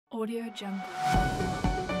Audio Jungle.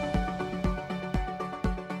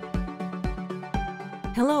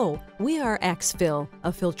 Hello, we are AxFil,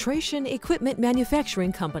 a filtration equipment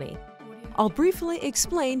manufacturing company. I'll briefly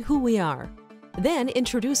explain who we are, then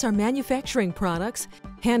introduce our manufacturing products,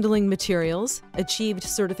 handling materials, achieved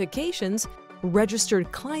certifications,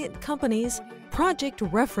 registered client companies, project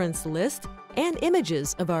reference list, and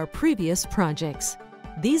images of our previous projects.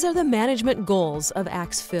 These are the management goals of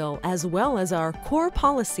AxFil as well as our core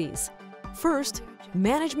policies. First,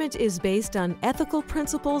 management is based on ethical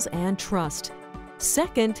principles and trust.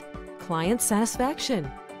 Second, client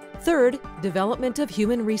satisfaction. Third, development of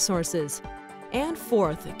human resources. And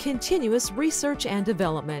fourth, continuous research and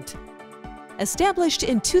development. Established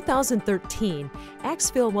in 2013,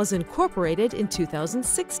 AxFil was incorporated in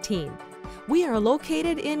 2016. We are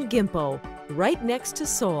located in Gimpo, right next to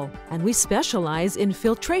Seoul, and we specialize in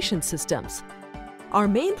filtration systems. Our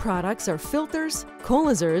main products are filters,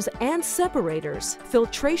 coalescers, and separators,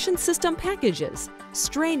 filtration system packages,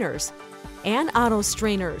 strainers, and auto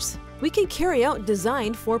strainers. We can carry out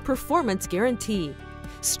design for performance guarantee,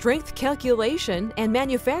 strength calculation, and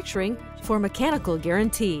manufacturing for mechanical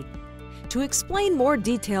guarantee. To explain more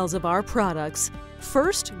details of our products,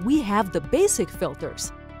 first we have the basic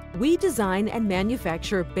filters. We design and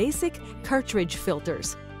manufacture basic cartridge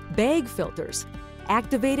filters, bag filters,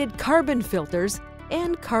 activated carbon filters,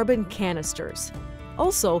 and carbon canisters.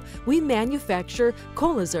 Also, we manufacture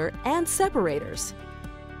Coalescer and separators.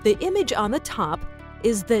 The image on the top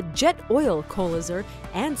is the jet oil Coalescer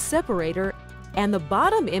and separator, and the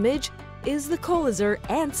bottom image is the Coalescer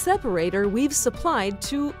and separator we've supplied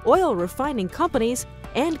to oil refining companies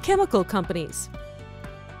and chemical companies.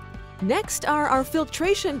 Next are our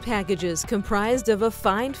filtration packages comprised of a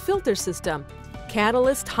fine filter system,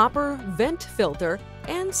 catalyst hopper vent filter,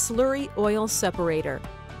 and slurry oil separator.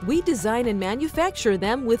 We design and manufacture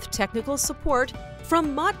them with technical support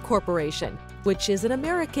from Mott Corporation, which is an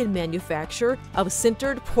American manufacturer of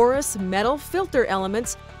sintered porous metal filter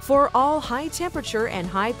elements for all high temperature and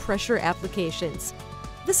high pressure applications.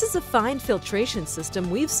 This is a fine filtration system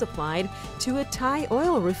we've supplied to a Thai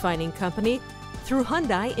oil refining company through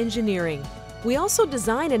Hyundai Engineering. We also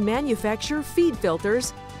design and manufacture feed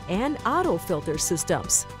filters and auto filter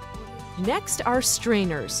systems. Next are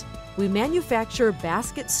strainers. We manufacture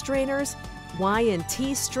basket strainers,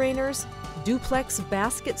 Y&T strainers, duplex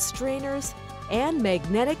basket strainers, and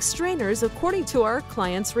magnetic strainers according to our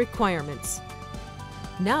clients' requirements.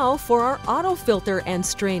 Now for our auto filter and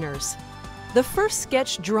strainers. The first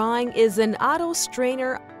sketch drawing is an auto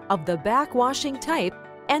strainer of the backwashing type,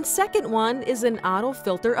 and second one is an auto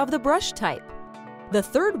filter of the brush type. The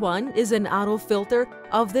third one is an auto filter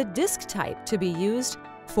of the disc type to be used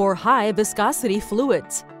for high viscosity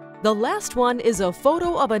fluids. The last one is a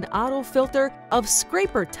photo of an auto filter of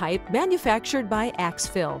scraper type manufactured by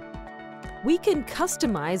AxFil. We can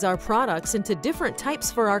customize our products into different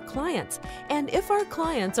types for our clients, and if our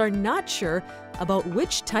clients are not sure about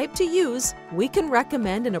which type to use, we can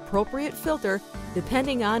recommend an appropriate filter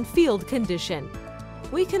depending on field condition.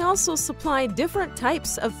 We can also supply different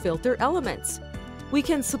types of filter elements. We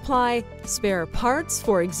can supply spare parts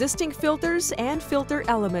for existing filters and filter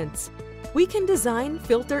elements. We can design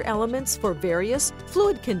filter elements for various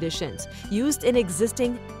fluid conditions used in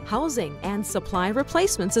existing housing and supply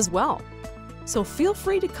replacements as well. So feel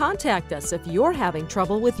free to contact us if you're having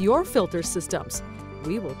trouble with your filter systems.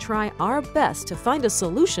 We will try our best to find a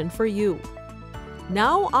solution for you.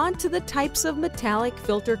 Now on to the types of metallic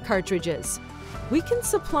filter cartridges. We can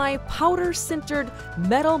supply powder sintered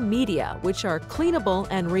metal media, which are cleanable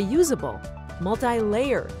and reusable,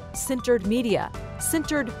 multi-layer sintered media,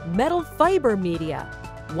 sintered metal fiber media,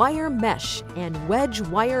 wire mesh, and wedge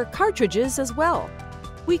wire cartridges as well.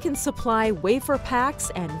 We can supply wafer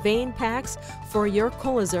packs and vane packs for your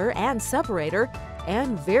Coalescer and separator,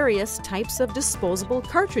 and various types of disposable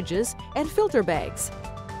cartridges and filter bags.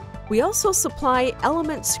 We also supply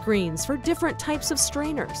element screens for different types of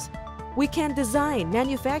strainers. We can design,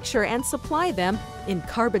 manufacture, and supply them in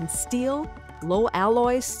carbon steel, low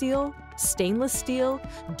alloy steel, stainless steel,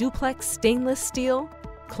 duplex stainless steel,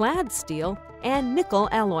 clad steel, and nickel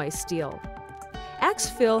alloy steel.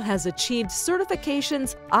 AxFil has achieved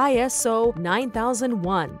certifications ISO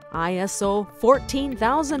 9001, ISO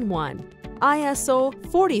 14001,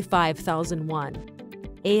 ISO 45001,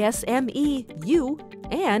 ASME U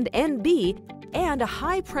and NB, and a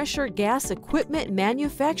high-pressure gas equipment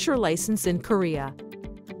manufacturer license in Korea.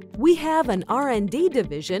 We have an R&D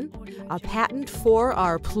division, a patent for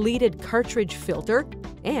our pleated cartridge filter,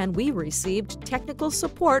 and we received technical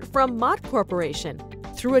support from Mott Corporation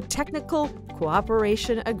through a technical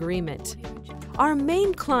cooperation agreement. Our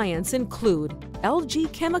main clients include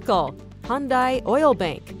LG Chemical, Hyundai Oil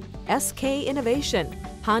Bank, SK Innovation,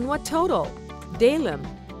 Hanwha Total, Dalim,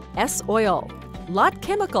 S Oil, Lot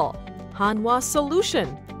Chemical, Hanwha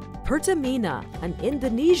Solution, Pertamina, an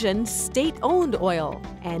Indonesian state-owned oil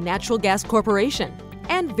and natural gas corporation,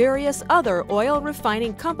 and various other oil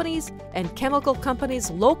refining companies and chemical companies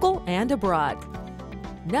local and abroad.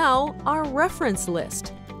 Now, our reference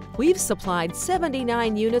list. We've supplied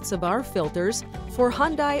 79 units of our filters for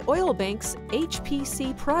Hyundai Oil Bank's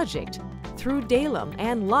HPC project through Dalim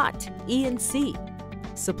and Lot E&C,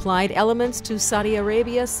 supplied elements to Saudi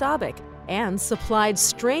Arabia SABIC, and supplied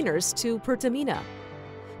strainers to Pertamina.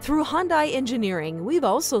 Through Hyundai Engineering, we've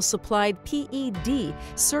also supplied PED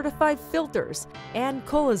certified filters and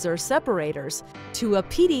Coalescer separators to a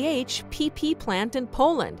PDH PP plant in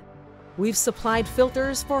Poland. We've supplied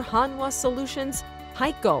filters for Hanwha Solutions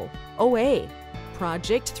Heiko OA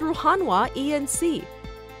project through Hanwha E&C.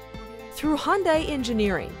 Through Hyundai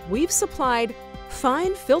Engineering, we've supplied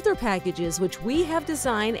fine filter packages which we have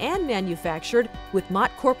designed and manufactured with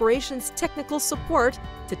Mott Corporation's technical support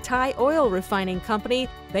to Thai oil refining company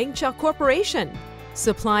Bangcha Corporation,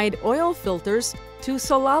 supplied oil filters to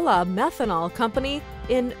Solala Methanol Company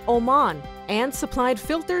in Oman, and supplied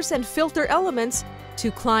filters and filter elements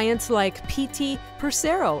to clients like PT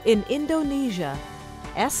Persero in Indonesia,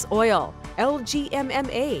 S Oil,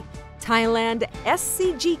 LGMMA, Thailand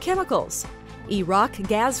SCG Chemicals, Iraq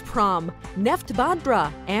Gazprom, Neft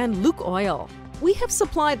Badra, and Luke Oil. We have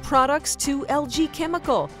supplied products to LG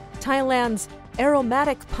Chemical, Thailand's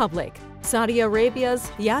Aromatic Public, Saudi Arabia's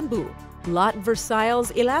Yanbu, Lot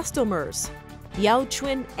Versailles Elastomers,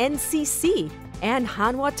 Yaochuan NCC, and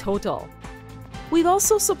Hanwha Total. We've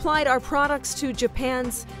also supplied our products to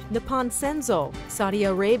Japan's Nippon Senzo, Saudi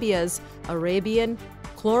Arabia's Arabian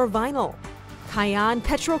Chlorovinyl, Cayenne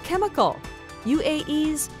Petrochemical,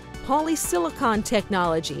 UAE's Polysilicon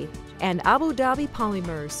Technology, and Abu Dhabi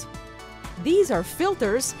Polymers. These are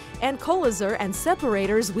filters and Coalescer and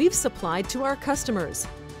separators we've supplied to our customers.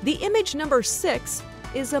 The image number 6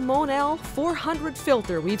 is a Monel 400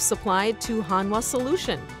 filter we've supplied to Hanwha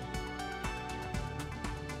Solution.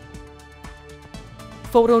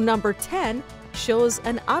 Photo number 10 shows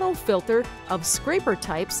an auto filter of scraper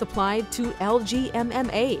type supplied to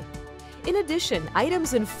LGMMA. In addition,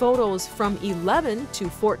 items in photos from 11 to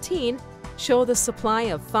 14 show the supply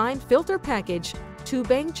of fine filter package to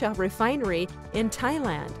Bangcha Refinery in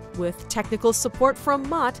Thailand with technical support from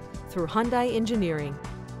Mott through Hyundai Engineering.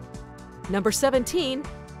 Number 17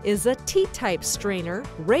 is a T-type strainer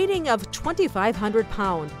rating of 2,500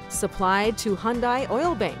 pound supplied to Hyundai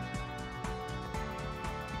Oil Bank.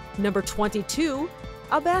 Number 22,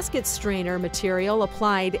 a basket strainer material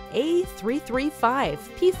applied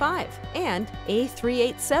A335P5 and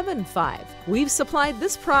A3875. We've supplied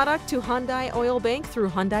this product to Hyundai Oil Bank through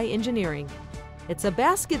Hyundai Engineering. It's a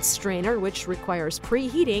basket strainer which requires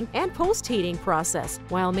preheating and post-heating process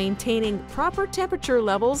while maintaining proper temperature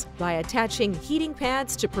levels by attaching heating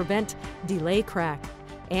pads to prevent delay crack.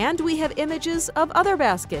 And we have images of other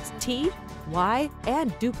baskets, T, Y,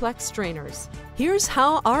 and duplex strainers. Here's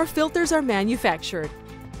how our filters are manufactured.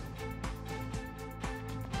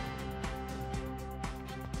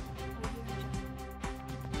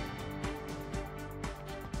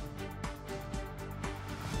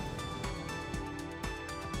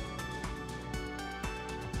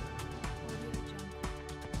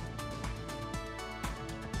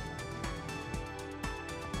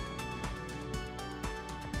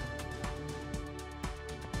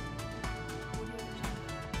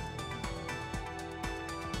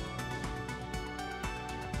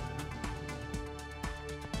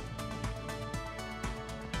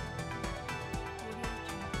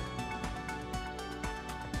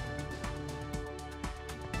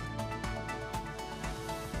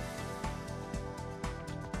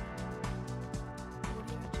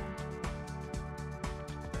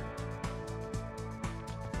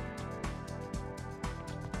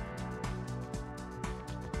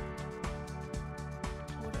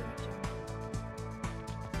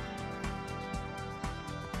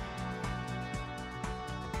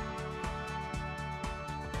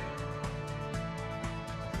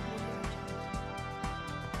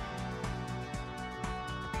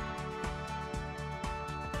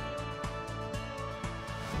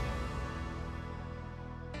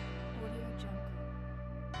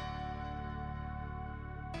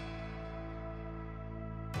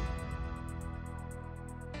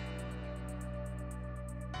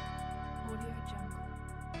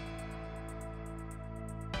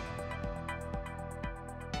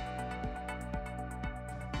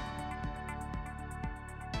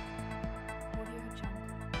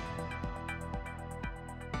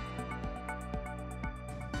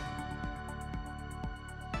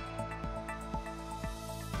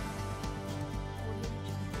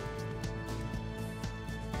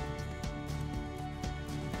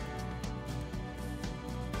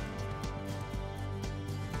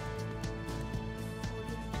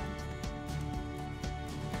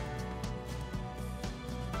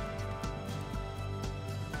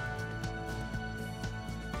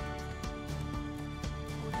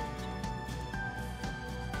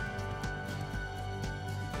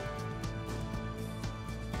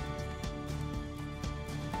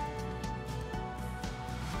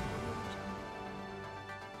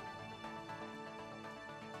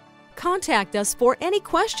 Contact us for any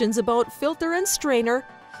questions about filter and strainer,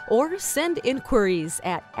 or send inquiries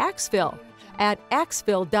at AxFil at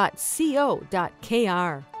axfil.co.kr.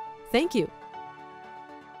 Thank you.